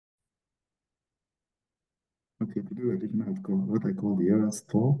Okay, today we're looking at what I call the era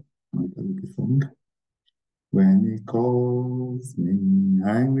store. And that will be song. When he calls me,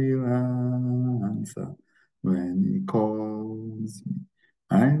 I will answer. When he calls me,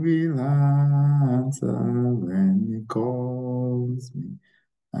 I will answer. When he calls me,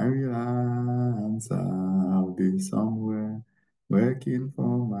 I will answer. I'll be somewhere working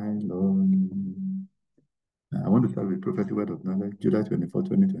for my Lord. I want to start with prophetic word of knowledge, July 24,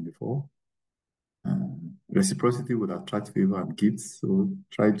 2024. Reciprocity will attract favor and gifts, so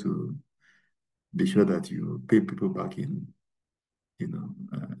try to be sure that you pay people back in,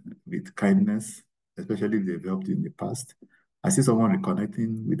 with kindness, especially if they've helped you in the past. I see someone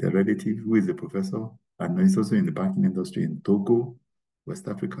reconnecting with a relative who is a professor and is also in the banking industry in Togo, West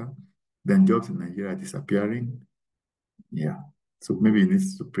Africa. Then jobs in Nigeria are disappearing. Yeah. So maybe you need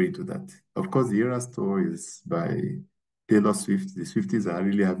to pray to that. Of course, the Era Store is by Taylor Swift. The Swifties are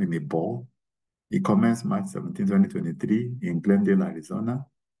really having a ball. It commenced March 17, 2023 in Glendale, Arizona,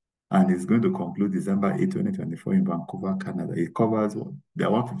 and it's going to conclude December 8, 2024 in Vancouver, Canada. It covers, there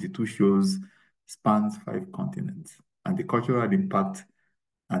are 152 shows, spans 5 continents, and the cultural impact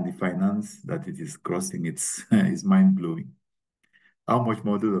and the finance that it is crossing, is mind-blowing. How much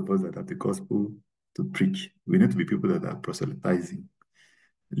more those of us that have the gospel to preach? We need to be people that are proselytizing.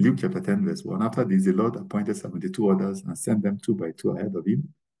 Luke chapter 10, verse 1. After this, the Lord appointed 72 others and sent them 2 by 2 ahead of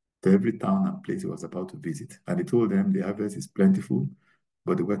him to every town and place he was about to visit. And he told them, the harvest is plentiful,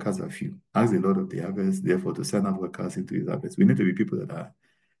 but the workers are few. Ask the Lord of the harvest, therefore, to send out workers into his harvest. We need to be people that are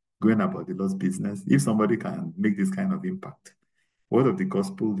going about the Lord's business. If somebody can make this kind of impact, word of the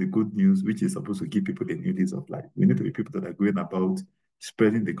gospel, the good news, which is supposed to give people a new lease of life. We need to be people that are going about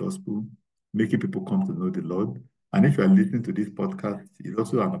spreading the gospel, making people come to know the Lord. And if you are listening to this podcast, it's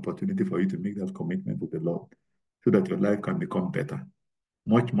also an opportunity for you to make that commitment to the Lord so that your life can become better,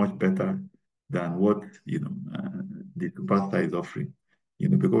 much, much better than what, the pastor is offering.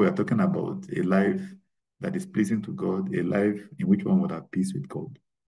 Because we are talking about a life that is pleasing to God, a life in which one would have peace with God.